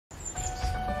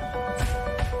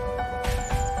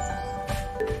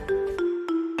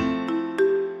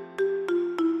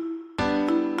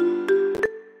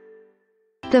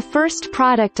The first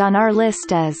product on our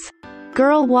list is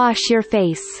Girl Wash Your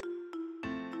Face.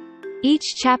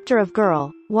 Each chapter of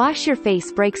Girl, Wash Your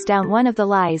Face breaks down one of the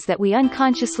lies that we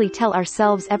unconsciously tell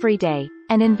ourselves every day,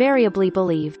 and invariably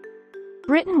believe.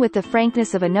 Written with the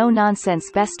frankness of a no-nonsense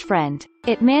best friend,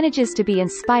 it manages to be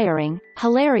inspiring,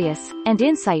 hilarious, and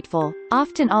insightful,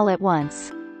 often all at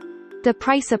once. The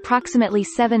price approximately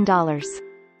 $7.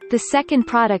 The second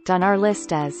product on our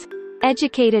list is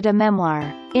Educated, A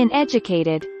Memoir. In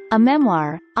Educated, A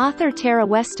Memoir, author Tara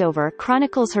Westover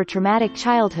chronicles her traumatic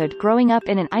childhood growing up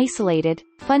in an isolated,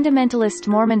 fundamentalist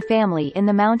Mormon family in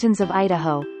the mountains of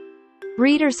Idaho.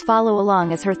 Readers follow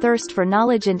along as her thirst for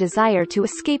knowledge and desire to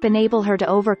escape enable her to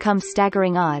overcome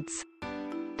staggering odds.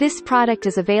 This product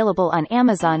is available on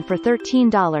Amazon for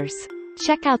 $13.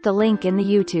 Check out the link in the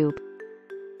YouTube.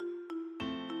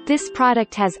 This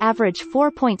product has average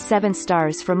 4.7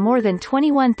 stars from more than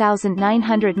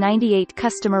 21,998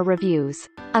 customer reviews.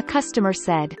 A customer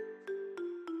said,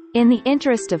 "In the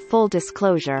interest of full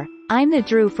disclosure, I'm the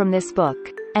Drew from this book,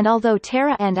 and although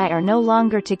Tara and I are no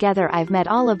longer together, I've met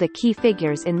all of the key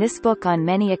figures in this book on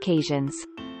many occasions.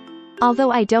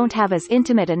 Although I don't have as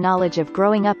intimate a knowledge of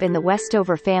growing up in the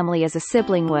Westover family as a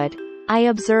sibling would, I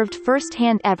observed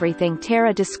firsthand everything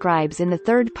Tara describes in the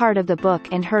third part of the book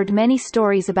and heard many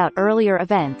stories about earlier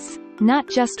events, not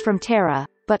just from Tara,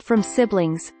 but from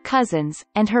siblings, cousins,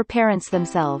 and her parents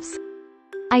themselves.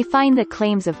 I find the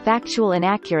claims of factual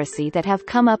inaccuracy that have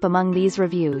come up among these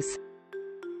reviews."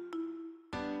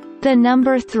 The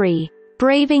number 3.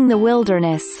 Braving the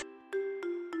Wilderness.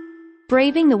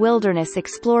 Braving the Wilderness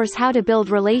explores how to build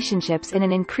relationships in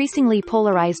an increasingly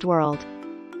polarized world.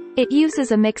 It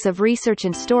uses a mix of research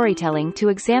and storytelling to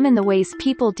examine the ways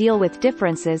people deal with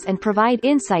differences and provide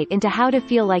insight into how to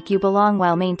feel like you belong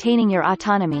while maintaining your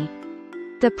autonomy.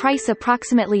 The price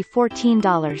approximately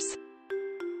 $14.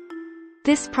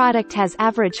 This product has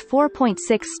average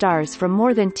 4.6 stars from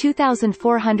more than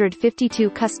 2,452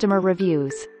 customer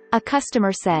reviews. A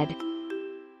customer said,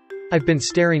 "I've been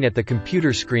staring at the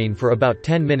computer screen for about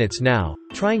 10 minutes now,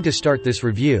 trying to start this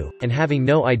review, and having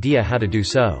no idea how to do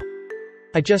so.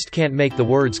 I just can't make the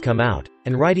words come out,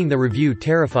 and writing the review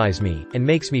terrifies me, and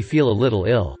makes me feel a little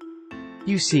ill.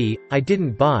 You see, I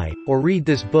didn't buy, or read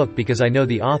this book because I know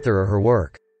the author or her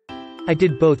work. I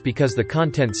did both because the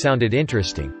content sounded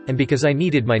interesting, and because I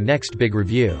needed my next big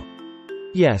review.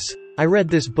 Yes, I read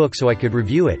this book so I could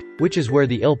review it, which is where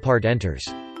the ill part enters.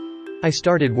 I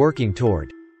started working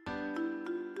toward."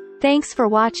 Thanks for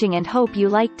watching and hope you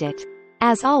liked it.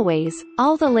 As always,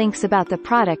 all the links about the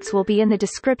products will be in the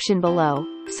description below,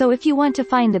 so if you want to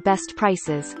find the best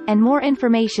prices, and more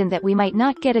information that we might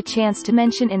not get a chance to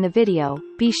mention in the video,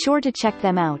 be sure to check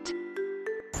them out.